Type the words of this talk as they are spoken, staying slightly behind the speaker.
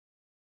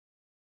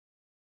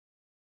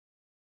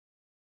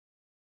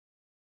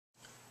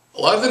A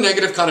lot of the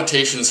negative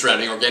connotations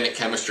surrounding organic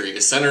chemistry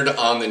is centered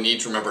on the need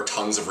to remember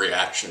tons of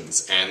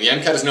reactions, and the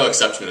MCAT is no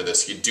exception to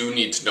this. You do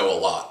need to know a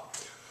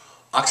lot.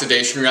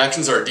 Oxidation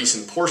reactions are a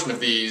decent portion of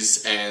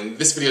these, and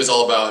this video is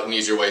all about an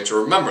easier way to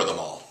remember them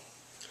all.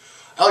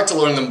 I like to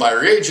learn them by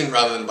reagent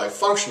rather than by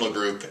functional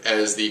group,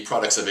 as the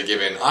products of a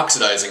given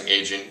oxidizing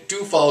agent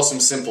do follow some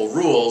simple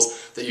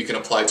rules that you can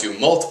apply to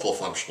multiple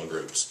functional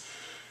groups.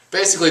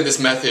 Basically,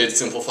 this method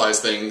simplifies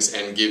things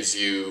and gives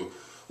you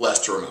less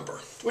to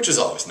remember, which is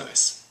always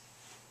nice.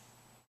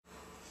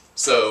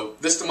 So,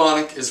 this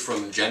mnemonic is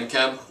from Gen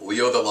Chem.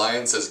 Leo the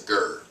lion says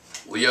grr.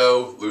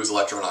 Leo, lose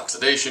electron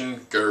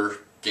oxidation. Grr,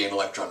 gain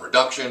electron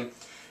reduction.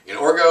 In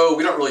Orgo,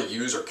 we don't really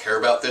use or care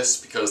about this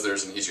because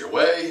there's an easier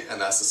way,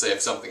 and that's to say if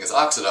something is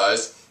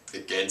oxidized,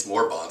 it gains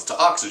more bonds to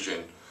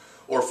oxygen,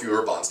 or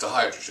fewer bonds to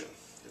hydrogen.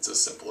 It's as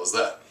simple as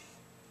that.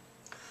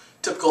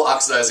 Typical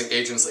oxidizing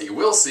agents that you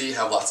will see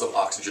have lots of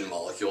oxygen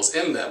molecules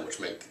in them, which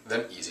make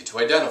them easy to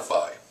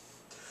identify.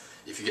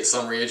 If you get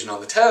some reagent on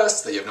the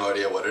test that you have no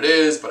idea what it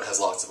is, but it has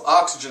lots of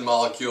oxygen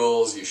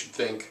molecules, you should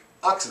think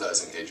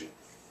oxidizing agent.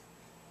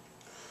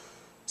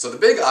 So the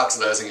big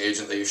oxidizing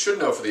agent that you should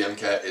know for the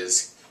MCAT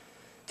is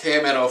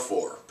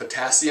KMNO4,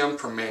 potassium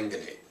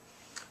permanganate.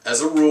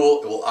 As a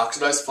rule, it will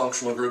oxidize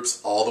functional groups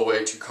all the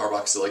way to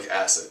carboxylic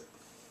acid.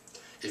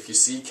 If you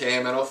see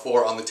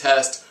KMNO4 on the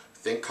test,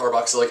 think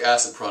carboxylic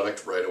acid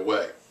product right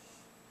away.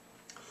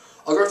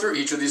 I'll go through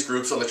each of these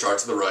groups on the chart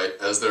to the right,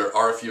 as there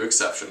are a few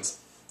exceptions.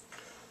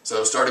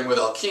 So starting with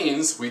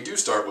alkenes, we do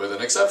start with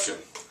an exception.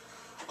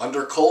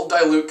 Under cold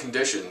dilute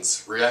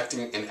conditions,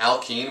 reacting an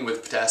alkene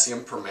with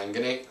potassium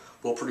permanganate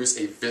will produce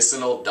a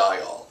vicinal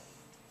diol.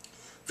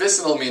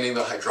 Vicinal meaning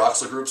the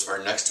hydroxyl groups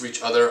are next to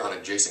each other on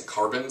adjacent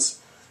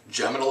carbons.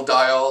 Geminal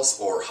diols,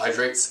 or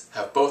hydrates,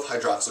 have both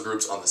hydroxyl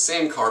groups on the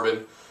same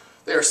carbon.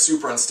 They are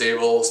super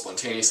unstable,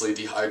 spontaneously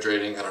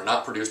dehydrating, and are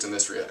not produced in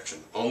this reaction.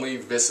 Only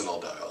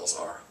vicinal diols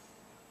are.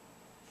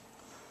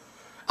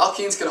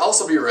 Alkenes can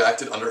also be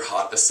reacted under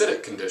hot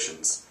acidic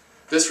conditions.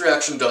 This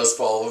reaction does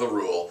follow the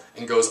rule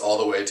and goes all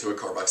the way to a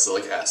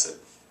carboxylic acid.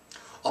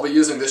 I'll be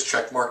using this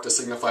check mark to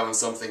signify when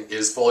something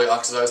is fully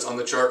oxidized on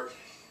the chart.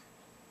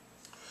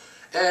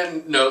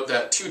 And note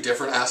that two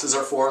different acids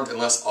are formed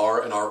unless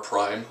R and R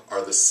prime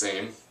are the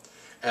same.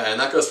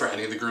 And that goes for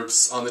any of the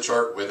groups on the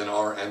chart with an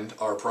R and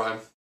R prime.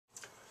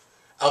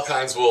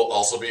 Alkynes will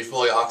also be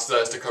fully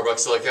oxidized to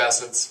carboxylic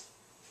acids.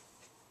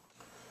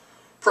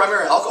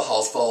 Primary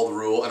alcohols follow the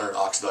rule and are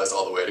oxidized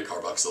all the way to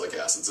carboxylic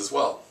acids as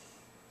well.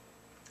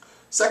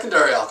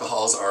 Secondary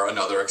alcohols are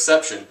another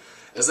exception,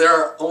 as they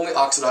are only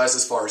oxidized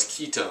as far as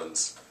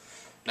ketones.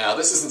 Now,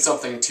 this isn't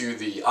something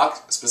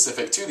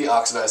specific to the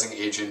oxidizing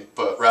agent,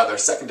 but rather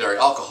secondary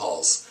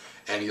alcohols,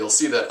 and you'll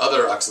see that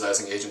other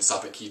oxidizing agents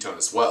stop at ketone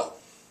as well.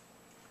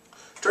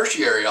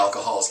 Tertiary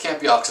alcohols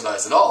can't be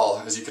oxidized at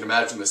all, as you can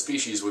imagine the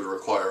species would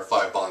require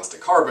 5 bonds to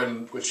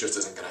carbon, which just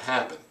isn't going to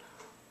happen.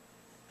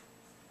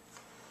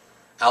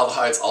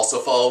 Aldehydes also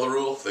follow the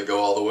rule, they go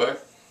all the way.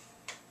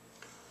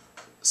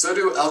 So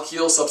do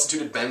alkyl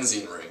substituted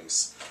benzene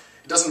rings.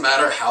 It doesn't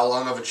matter how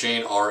long of a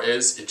chain R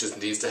is, it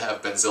just needs to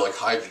have benzoic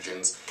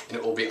hydrogens, and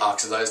it will be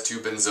oxidized to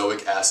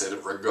benzoic acid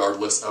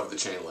regardless of the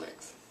chain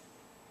length.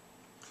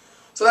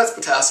 So that's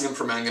potassium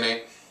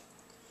permanganate.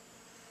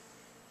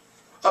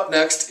 Up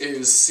next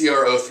is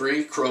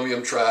CrO3,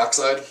 chromium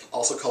trioxide,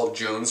 also called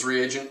Jones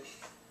reagent.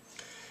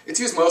 It's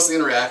used mostly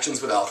in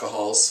reactions with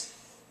alcohols.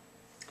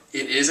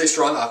 It is a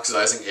strong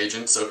oxidizing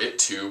agent, so it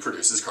too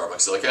produces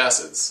carboxylic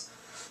acids.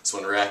 So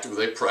when reacted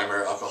with a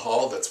primary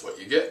alcohol, that's what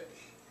you get.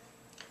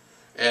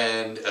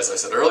 And as I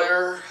said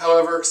earlier,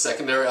 however,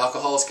 secondary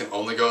alcohols can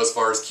only go as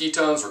far as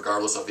ketones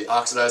regardless of the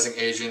oxidizing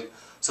agent,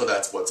 so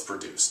that's what's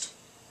produced.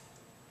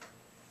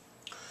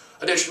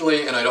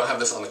 Additionally, and I don't have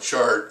this on the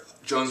chart,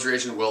 Jones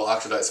reagent will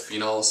oxidize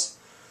phenols.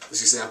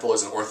 This example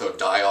is an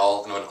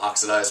orthodiol, and when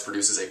oxidized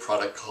produces a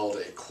product called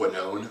a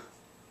quinone.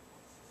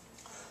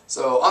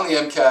 So on the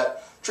MCAT,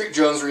 treat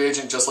Jones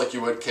reagent just like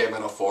you would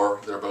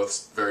KMNO4. They're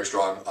both very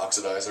strong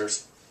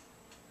oxidizers.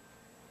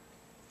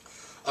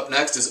 Up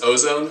next is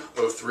ozone,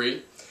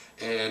 O3,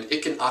 and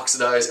it can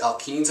oxidize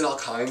alkenes and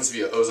alkynes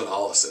via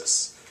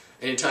ozonolysis.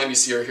 Anytime you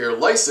see or hear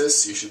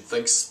lysis, you should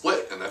think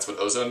split, and that's what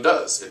ozone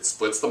does. It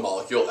splits the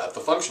molecule at the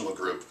functional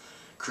group,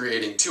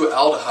 creating 2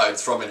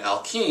 aldehydes from an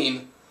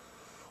alkene,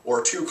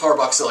 or 2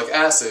 carboxylic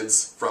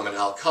acids from an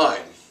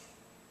alkyne.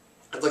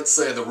 I'd like to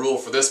say the rule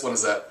for this one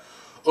is that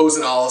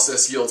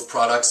ozonolysis yields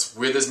products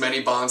with as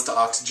many bonds to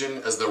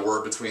oxygen as there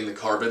were between the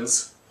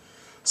carbons.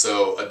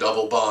 So a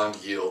double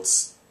bond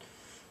yields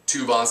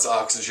 2 bonds to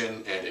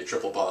oxygen, and a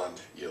triple bond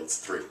yields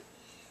 3.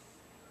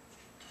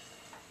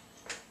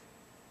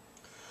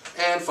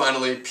 And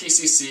finally,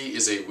 PCC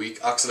is a weak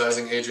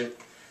oxidizing agent.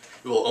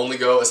 It will only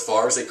go as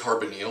far as a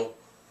carbonyl,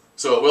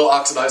 so it will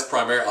oxidize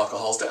primary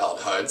alcohols to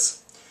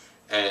aldehydes,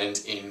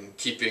 and in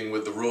keeping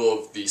with the rule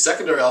of the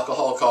secondary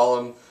alcohol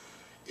column,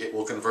 it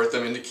will convert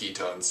them into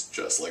ketones,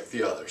 just like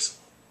the others.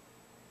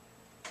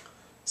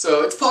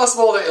 So it's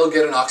possible that you'll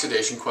get an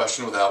oxidation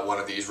question without one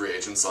of these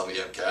reagents on the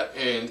MCAT,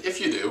 and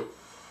if you do,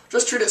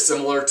 Just treat it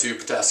similar to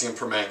potassium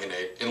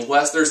permanganate,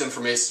 unless there's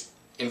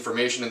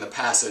information in the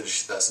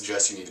passage that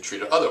suggests you need to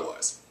treat it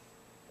otherwise.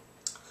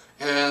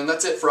 And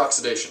that's it for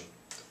oxidation.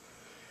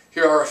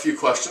 Here are a few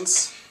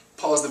questions.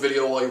 Pause the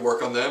video while you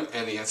work on them,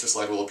 and the answer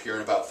slide will appear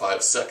in about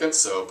 5 seconds,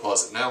 so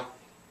pause it now.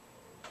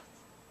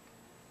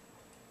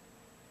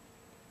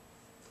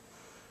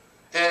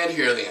 And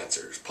here are the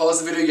answers.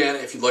 Pause the video again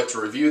if you'd like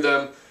to review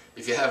them.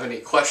 If you have any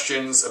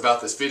questions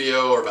about this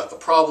video or about the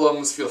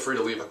problems, feel free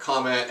to leave a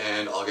comment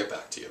and I'll get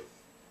back to you.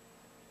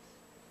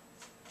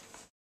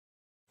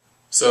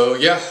 So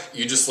yeah,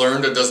 you just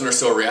learned a dozen or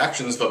so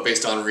reactions, but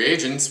based on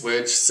reagents,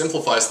 which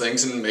simplifies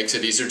things and makes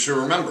it easier to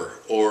remember,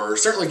 or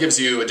certainly gives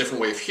you a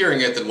different way of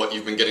hearing it than what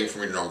you've been getting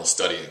from your normal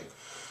studying.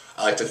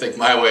 I like to think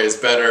my way is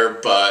better,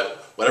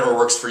 but whatever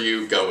works for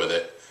you, go with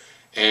it.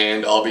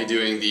 And I'll be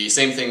doing the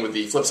same thing with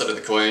the flip side of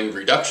the coin,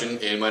 reduction,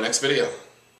 in my next video.